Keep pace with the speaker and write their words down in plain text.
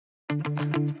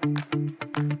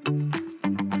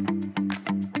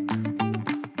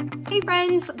Hey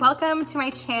friends, welcome to my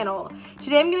channel.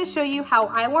 Today I'm going to show you how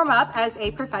I warm up as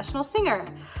a professional singer.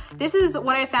 This is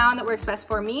what I found that works best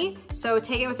for me, so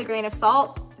take it with a grain of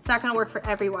salt. It's not going to work for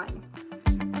everyone.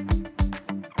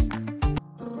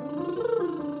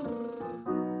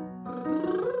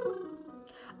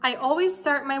 I always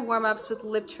start my warm-ups with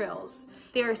lip trills.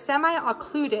 They are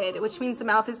semi-occluded, which means the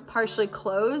mouth is partially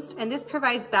closed, and this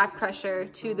provides back pressure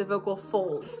to the vocal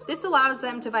folds. This allows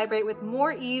them to vibrate with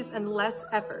more ease and less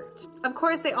effort. Of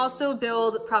course, they also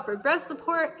build proper breath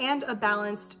support and a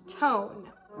balanced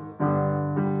tone.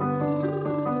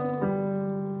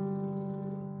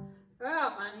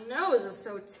 Oh, my nose is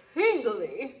so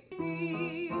tingly.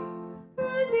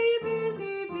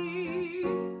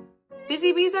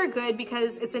 Busy bees are good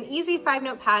because it's an easy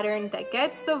 5-note pattern that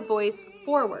gets the voice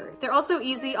forward. They're also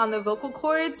easy on the vocal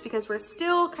cords because we're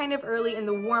still kind of early in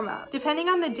the warm-up. Depending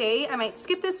on the day, I might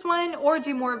skip this one or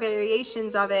do more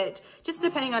variations of it, just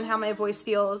depending on how my voice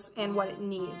feels and what it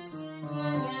needs.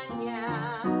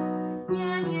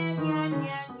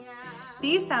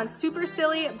 These sound super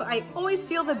silly, but I always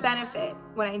feel the benefit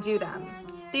when I do them.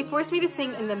 They force me to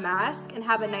sing in the mask and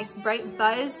have a nice bright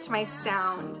buzz to my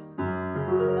sound.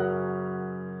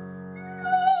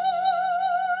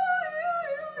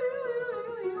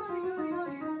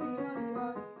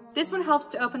 This one helps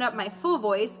to open up my full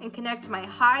voice and connect my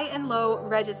high and low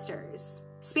registers.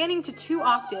 Spanning to 2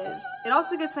 octaves, it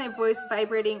also gets my voice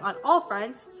vibrating on all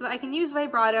fronts so that I can use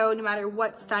vibrato no matter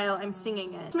what style I'm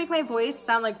singing in. To make my voice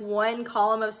sound like one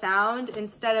column of sound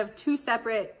instead of 2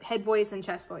 separate head voice and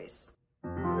chest voice.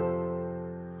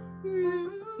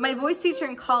 My voice teacher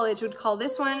in college would call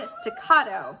this one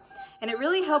staccato, and it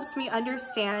really helps me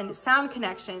understand sound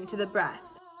connection to the breath.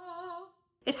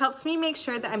 It helps me make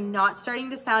sure that I'm not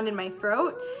starting to sound in my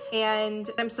throat and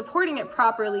I'm supporting it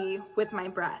properly with my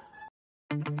breath.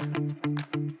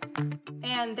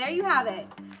 And there you have it.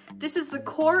 This is the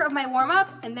core of my warm-up,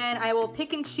 and then I will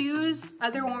pick and choose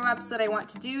other warm-ups that I want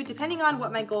to do depending on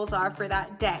what my goals are for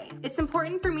that day. It's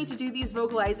important for me to do these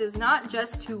vocalizes not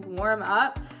just to warm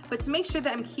up, but to make sure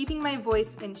that I'm keeping my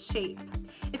voice in shape.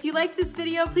 If you liked this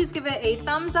video, please give it a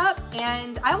thumbs up,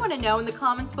 and I want to know in the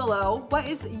comments below, what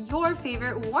is your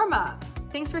favorite warm-up?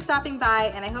 Thanks for stopping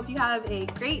by, and I hope you have a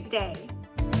great day.